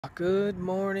Good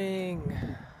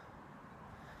morning.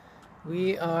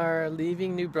 We are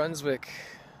leaving New Brunswick.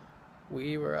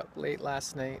 We were up late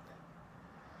last night.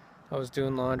 I was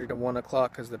doing laundry to 1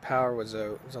 o'clock because the power was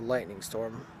out. It was a lightning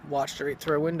storm. Watched it right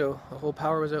through our window. The whole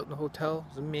power was out in the hotel.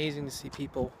 It was amazing to see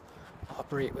people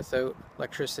operate without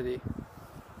electricity.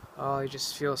 Oh, you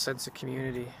just feel a sense of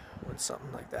community when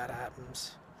something like that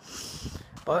happens.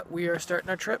 But we are starting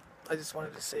our trip. I just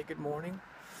wanted to say good morning.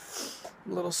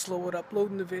 I'm a little slow at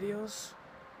uploading the videos.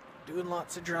 Doing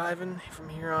lots of driving from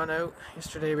here on out.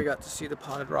 Yesterday we got to see the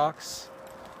Potted Rocks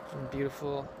in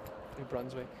beautiful New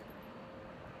Brunswick.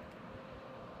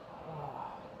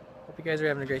 Hope you guys are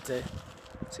having a great day.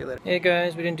 See you later. Hey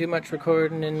guys, we didn't do much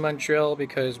recording in Montreal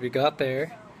because we got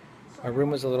there. Our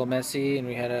room was a little messy and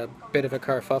we had a bit of a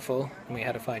kerfuffle and we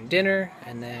had to find dinner,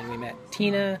 and then we met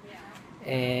Tina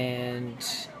and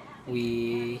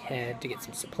we had to get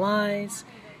some supplies,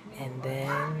 and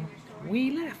then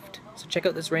we left. So check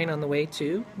out this rain on the way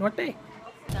to Northbay.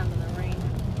 Down to the rain.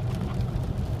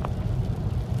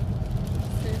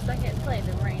 As soon as I hit play,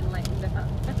 the rain lightens up.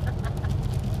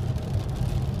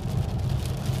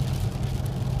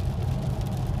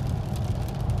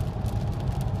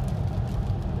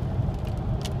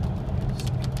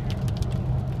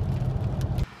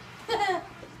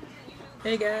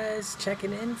 Hey guys,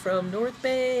 checking in from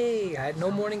Northbay. I had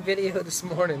no morning video this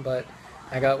morning, but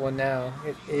I got one now.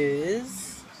 It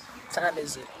is, what time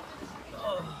is it?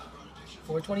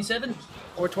 4:27?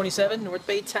 4:27,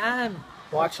 Northbay time.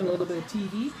 Watching a little bit of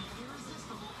TV.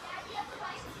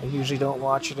 I usually don't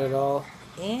watch it at all.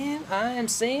 And I am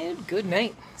saying good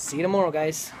night. See you tomorrow,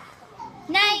 guys.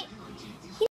 Night!